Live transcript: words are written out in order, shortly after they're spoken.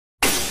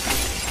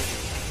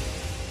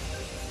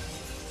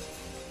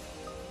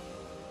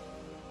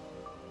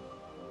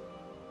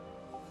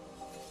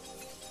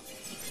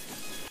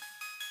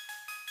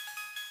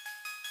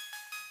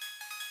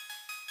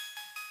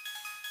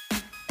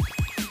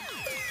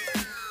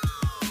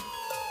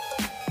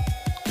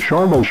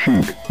Sharm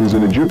el-Sheikh is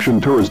an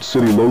Egyptian tourist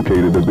city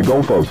located at the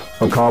Gulf of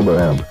Aqaba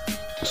and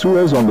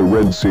Suez on the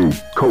Red Sea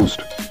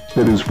coast.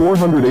 It is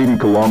 480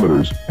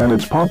 kilometers, and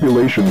its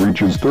population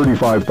reaches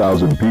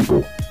 35,000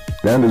 people,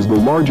 and is the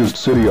largest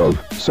city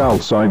of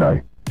South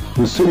Sinai.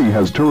 The city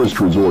has tourist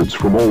resorts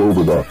from all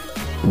over the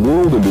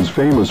world and is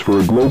famous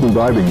for global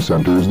diving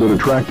centers that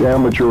attract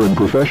amateur and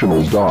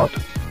professionals.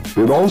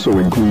 It also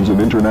includes an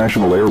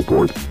international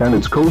airport, and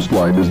its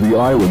coastline is the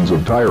islands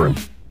of Tyre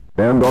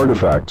and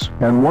artifacts,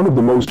 and one of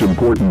the most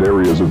important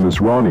areas of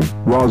Nisrani,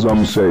 Ras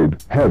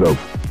Said, head of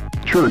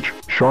Church,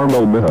 Sharm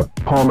el-Miha,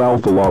 Palm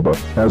al-Thalaba,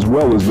 as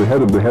well as the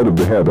head of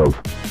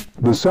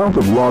the south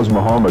of Ras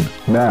Muhammad,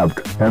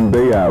 Navk, and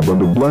Bayab,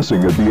 and a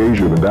blessing at the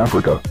Asia and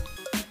Africa.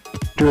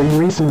 During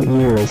recent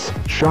years,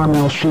 Sharm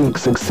el-Sheikh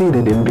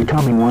succeeded in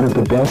becoming one of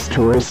the best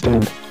tourist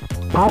and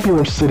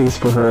popular cities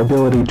for her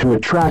ability to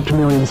attract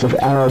millions of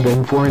Arab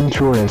and foreign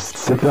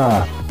tourists at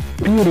the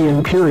beauty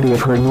and purity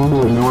of her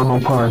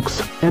normal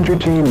parks,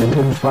 entertainment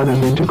and fun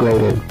and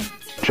integrated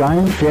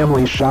giant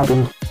family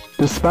shopping.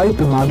 Despite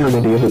the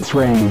modernity of its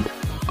reign,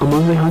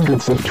 among the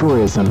hundreds of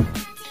tourism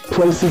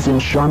places in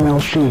Sharm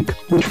el-Sheikh,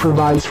 which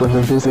provides for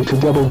her visit to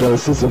double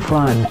doses of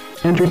fun,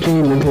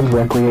 entertainment and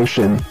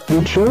recreation,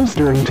 we chose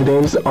during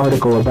today's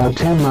article about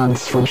 10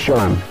 months from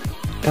Sharm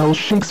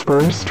el-Sheikh's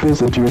first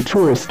visit your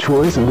tourist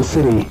tours in the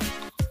city.